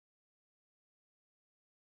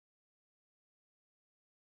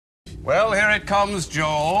Well, here it comes,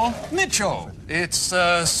 Joel. Mitchell. It's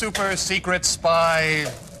a super secret spy,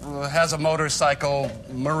 has a motorcycle,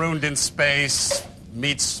 marooned in space,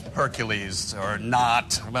 meets Hercules, or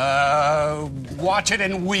not. Watch it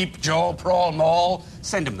and weep, Joel Prohl Mall.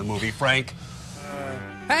 Send him the movie, Frank.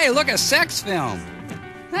 Hey, look, a sex film.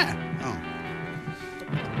 Huh. Oh.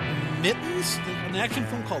 Mittens? An action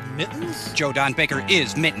film called Mittens? Joe Don Baker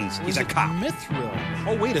is Mittens. He's a cop. Mithril.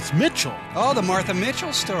 Oh, wait, it's Mitchell. Oh, the Martha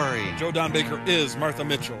Mitchell story. Joe Don Baker is Martha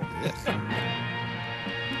Mitchell. Yes.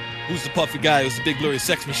 Who's the puffy guy who's the big blurry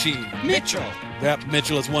sex machine? Mitchell. That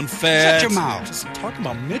Mitchell is one fat... Shut your mouth. Just talking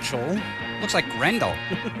about Mitchell. Looks like Grendel.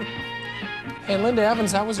 Hey, Linda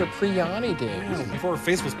Evans, that was her pre-Yanni days. Yeah, before her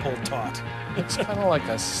face was pulled taut. It's kind of like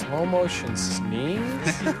a slow-motion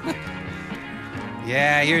sneeze.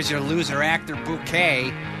 Yeah, here's your loser actor bouquet.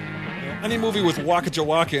 Yeah, any movie with Waka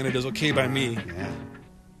Jawaka in it is okay by me. Yeah.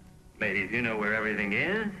 Ladies, you know where everything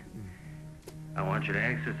is. I want you to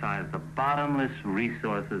exercise the bottomless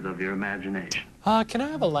resources of your imagination. Can I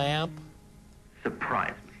have a lamp?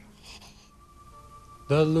 Surprise me.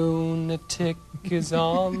 The lunatic is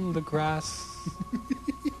on the grass.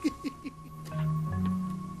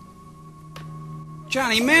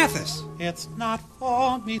 Johnny Mathis. It's not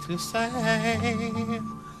for me to say.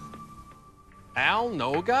 Al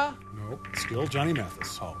Noga? Nope, still Johnny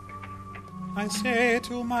Mathis. Oh. I say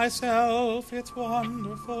to myself, it's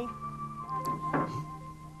wonderful.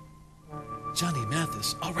 Johnny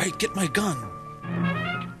Mathis. All right, get my gun.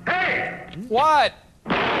 Hey! What?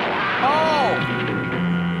 Oh!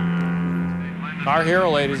 Our hero,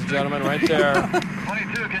 ladies and gentlemen, right there.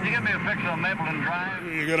 22, can you get me a fix on Mapleton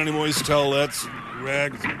Drive? You got any moist towelettes,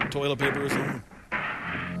 rags, toilet paper or something?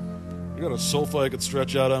 You got a sofa I could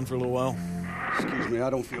stretch out on for a little while? Excuse me, I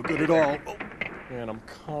don't feel good at all. Oh. Man, I'm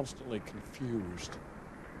constantly confused.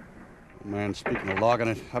 Man, speaking of logging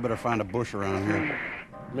it, I better find a bush around here.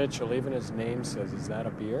 Mitchell, even his name says, is that a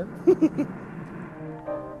beer?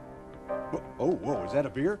 Oh, whoa, is that a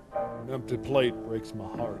beer? An empty plate breaks my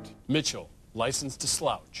heart. Mitchell, license to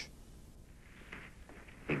slouch.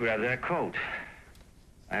 He grabbed that coat.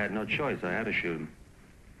 I had no choice. I had to shoot him.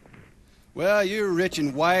 Well, you're rich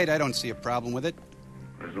and white. I don't see a problem with it.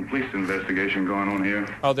 There's a police investigation going on here.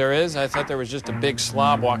 Oh, there is? I thought there was just a big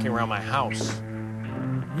slob walking around my house.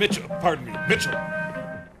 Mitchell, pardon me, Mitchell.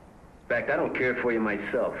 In fact, I don't care for you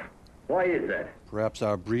myself. Why is that? Perhaps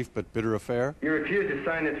our brief but bitter affair? You refuse to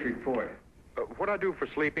sign this report. What I do for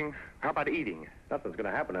sleeping? How about eating? Nothing's going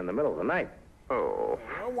to happen in the middle of the night. Oh.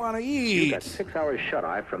 I want to You eat. got 6 hours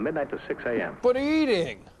shut-eye from midnight to 6 a.m. But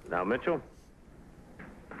eating! Now, Mitchell?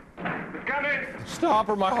 Come in! Stop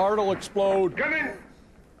or my heart will explode. Come in!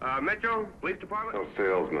 Metro, police department? No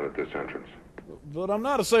salesman at this entrance. But I'm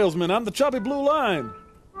not a salesman. I'm the choppy blue line.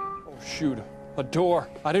 Oh, shoot. A door.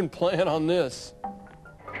 I didn't plan on this.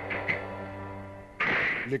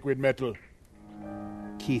 Liquid metal.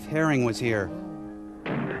 Keith Haring was here.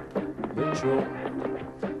 Mitchell.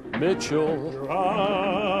 Mitchell. Your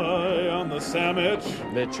eye on the sandwich.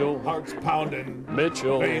 Mitchell. Hearts pounding.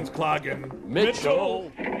 Mitchell. Veins clogging.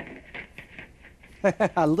 Mitchell.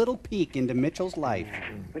 A little peek into Mitchell's life.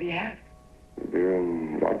 What do you have? Beer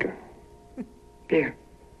and vodka. Beer.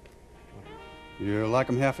 You like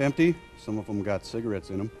them half empty? Some of them got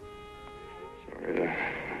cigarettes in them. Sorry,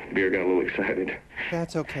 the beer got a little excited.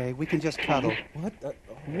 That's okay. We can just cuddle. What?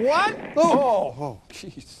 What? Oh,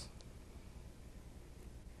 jeez.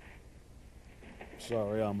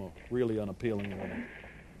 Sorry, I'm a really unappealing woman.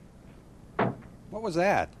 What was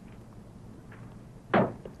that?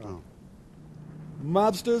 Oh.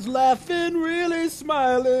 Mobsters laughing, really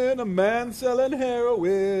smiling, a man selling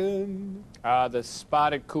heroin. The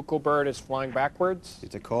spotted cuckoo bird is flying backwards.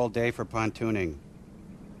 It's a cold day for pontooning.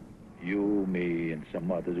 You, me, and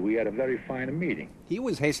some others, we had a very fine meeting He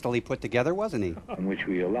was hastily put together, wasn't he? in which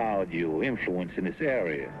we allowed you influence in this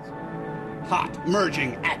area. Hot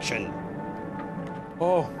merging action.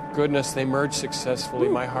 Oh, goodness, they merged successfully.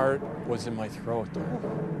 My heart was in my throat.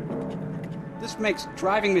 This makes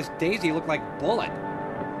driving Miss Daisy look like Bullet.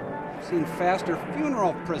 I've seen faster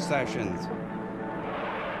funeral processions.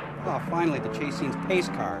 Oh, finally, the chase scene's pace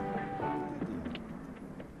car.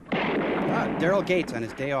 Daryl Gates on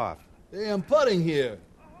his day off. Hey, I'm putting here.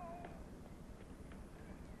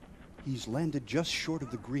 He's landed just short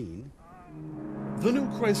of the green. The new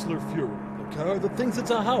Chrysler Fury, the car that thinks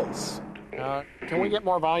it's a house. Can we get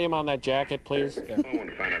more volume on that jacket, please? I want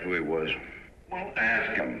to find out who he was. Well,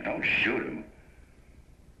 ask him. Don't shoot him.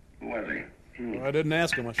 Who was he? I didn't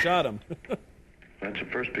ask him. I shot him. That's the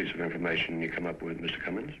first piece of information you come up with, Mr.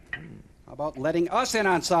 Cummins. How about letting us in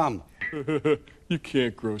on some? You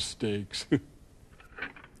can't grow steaks.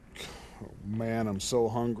 Man, I'm so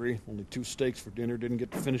hungry. Only 2 steaks for dinner. Didn't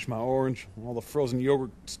get to finish my orange. All the frozen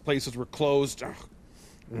yogurt places were closed.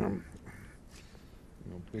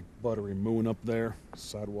 Big buttery moon up there.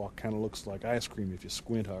 Sidewalk kind of looks like ice cream if you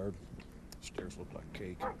squint hard. Stairs look like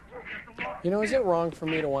cake. You know, is it wrong for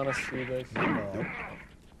me to want to see this?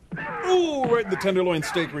 Ooh, right in the tenderloin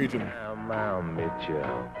steak region.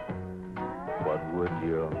 Mitchell. What would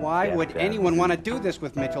you? Why would anyone want to do this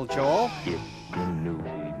with Mitchell, Joel?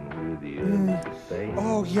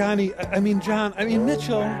 Oh, Yanni. I mean, John. I mean,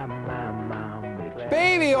 Mitchell.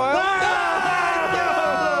 Baby oil!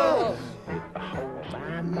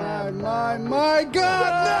 My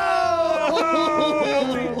God,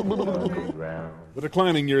 no! The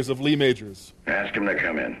declining years of Lee Majors. Ask him to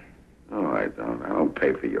come in. Oh, I don't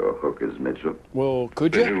pay for your hookers, Mitchell. Well,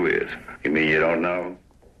 could But you? who is? You mean you don't know?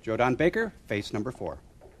 Jodan Baker, face number 4.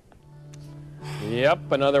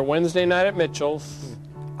 Yep, another Wednesday night at Mitchell's.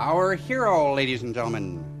 Our hero, ladies and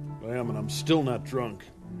gentlemen. I am, and I'm still not drunk.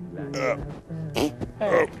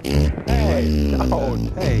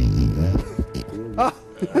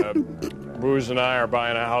 Booze and I are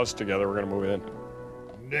buying a house together. We're going to move in.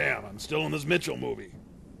 Damn, I'm still in this Mitchell movie.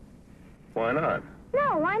 Why not?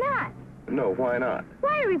 No, why not? No, why not?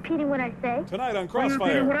 Why are you repeating what I say? Tonight on Why are you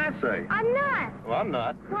repeating what Crossfire. I say? I'm not. Well, I'm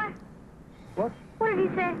not. What? What? What did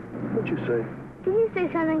he say? What'd you say? Did you say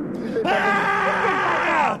something?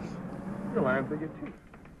 You're lying through your teeth.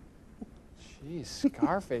 Jeez,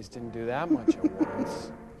 Scarface didn't do that much at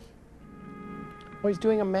once. Well, he's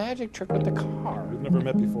doing a magic trick with the car. We've never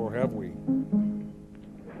met before, have we?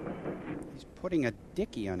 He's putting a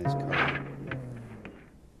dickie on his coat.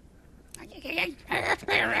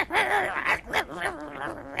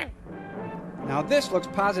 Now this looks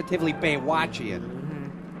positively Baywachian.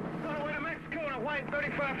 On our way to Mexico in a white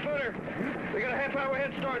 35-footer. We got a half-hour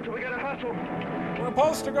head start, so we gotta hustle. We're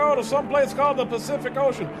supposed to go to some place called the Pacific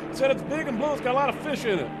Ocean. Said it's big and blue, it's got a lot of fish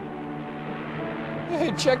in it.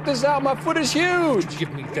 Hey, check this out. My foot is huge.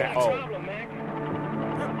 Give me that. No problem, Mac.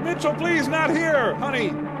 Mitchell, please, not here,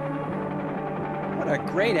 honey. What a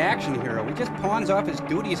great action hero. He just pawns off his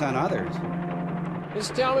duties on others.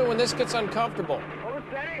 Just tell me when this gets uncomfortable. Hold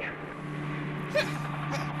steady.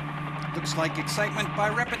 Looks like excitement by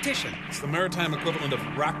repetition. It's the maritime equivalent of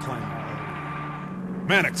rock climbing.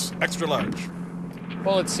 Mannix, extra large.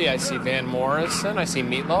 Well, let's see. I see Van Morrison. I see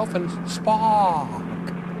Meatloaf and Spock.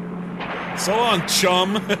 So long,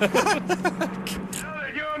 chum. Now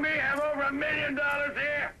that you and me have over $1 million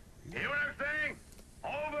here. You know what I'm saying?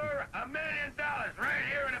 Over $1 million right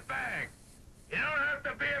here in the bank. You don't have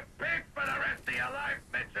to be a pig for the rest of your life,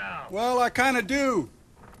 Mitchell. Well, I kind of do.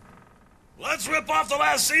 Let's rip off the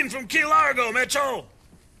last scene from Key Largo, Mitchell.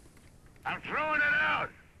 I'm throwing it out.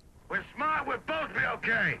 We're smart. We'll both be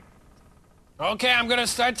okay. Okay, I'm gonna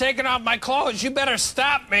start taking off my clothes. You better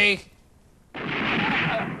stop me.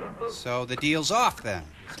 So the deal's off then.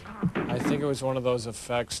 I think it was one of those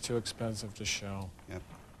effects too expensive to show. Yep.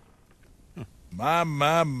 My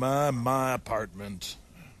apartment.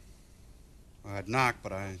 I'd knock,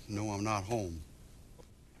 but I know I'm not home.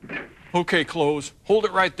 Okay, clothes. Hold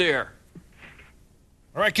it right there.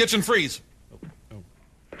 All right, kitchen, freeze.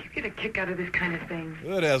 You get a kick out of this kind of thing.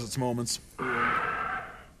 It has its moments.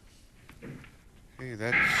 Hey,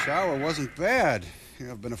 that shower wasn't bad.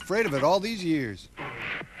 I've been afraid of it all these years.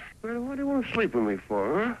 Well, what do you want to sleep with me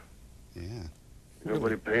for, huh? Yeah.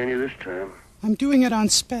 Nobody paying you this time. I'm doing it on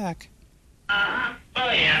spec. Oh,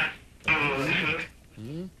 yeah.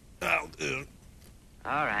 I'll do.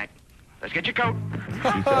 All right. Let's get your coat.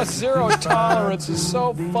 Zero tolerance is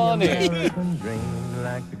so funny.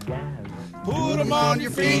 Put 'em on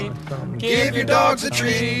your feet. Give your dogs a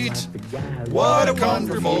treat. What a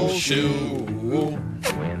wonderful shoe.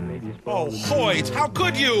 Oh, Hoyt, how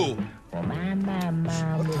could you?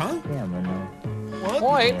 Huh? What?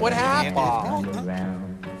 Wait, what happened?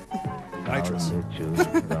 Nitrous.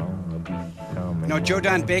 No, Joe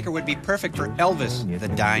Don Baker would be perfect for Elvis, the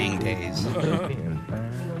dying days.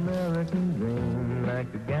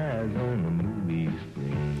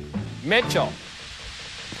 Mitchell.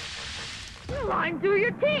 You're lying through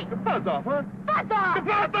your teeth. Buzz off, huh? Buzz off.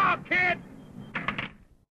 Buzz off, kid!